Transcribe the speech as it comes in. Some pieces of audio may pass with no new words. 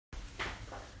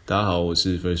大家好，我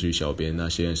是 First 小编。那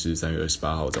现在是3月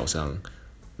28号早上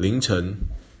凌晨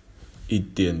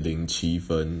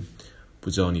1:07，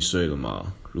不知道你睡了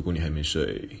吗？如果你还没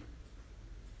睡，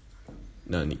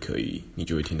那你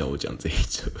就会听到我讲这一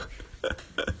则。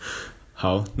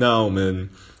好，那我们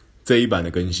这一版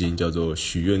的更新叫做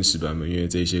许愿池版本，因为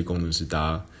这些功能是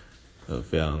大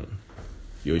家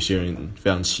有一些人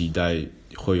非常期待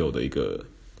会有的一个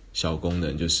小功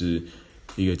能，就是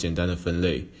一个简单的分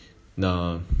类。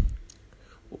那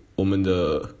我们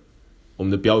的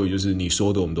标语就是你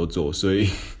说的我们都做，所以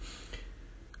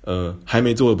还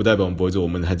没做的不代表我们不会做，我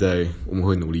们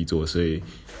会努力做，所以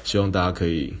希望大家可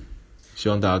以，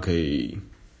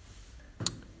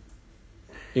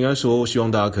应该说希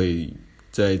望大家可以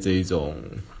在这一种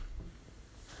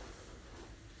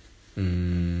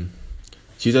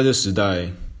其实在这时代，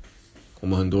我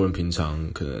们很多人平常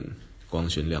可能光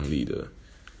鲜亮丽的，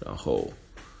然后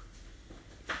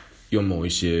用某一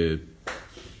些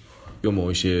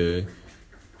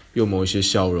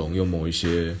笑容，用某一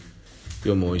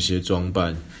些装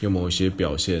扮，用某一些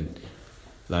表现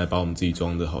来把我们自己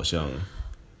装得好像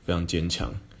非常坚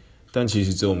强，但其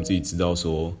实只有我们自己知道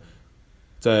说，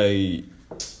在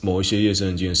某一些夜深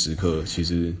人静的时刻，其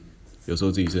实有时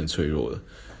候自己是很脆弱的。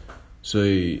所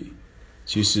以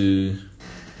其实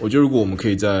我觉得如果我们可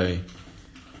以在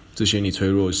这些你脆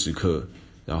弱的时刻，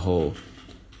然后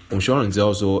我希望你知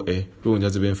道说，如果你在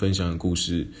这边分享的故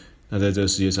事，那在这个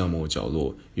世界上某个角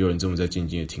落，有人这么在静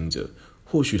静的听着，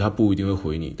或许他不一定会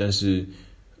回你，但是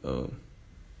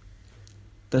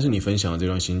你分享的这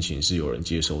段心情是有人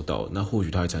接收到，那或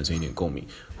许他会产生一点共鸣，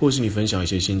或者是你分享一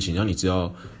些心情，让你知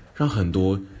道，让很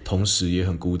多同时也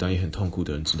很孤单也很痛苦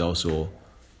的人知道说，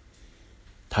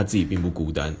他自己并不孤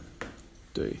单。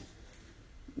对，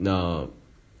那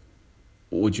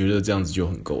我觉得这样子就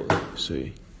很够了，所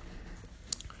以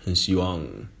很希望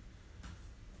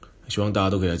大家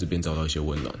都可以在这边找到一些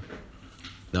温暖。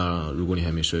那如果你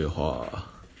还没睡的话，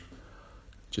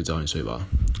就早点睡吧，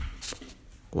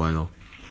晚安咯。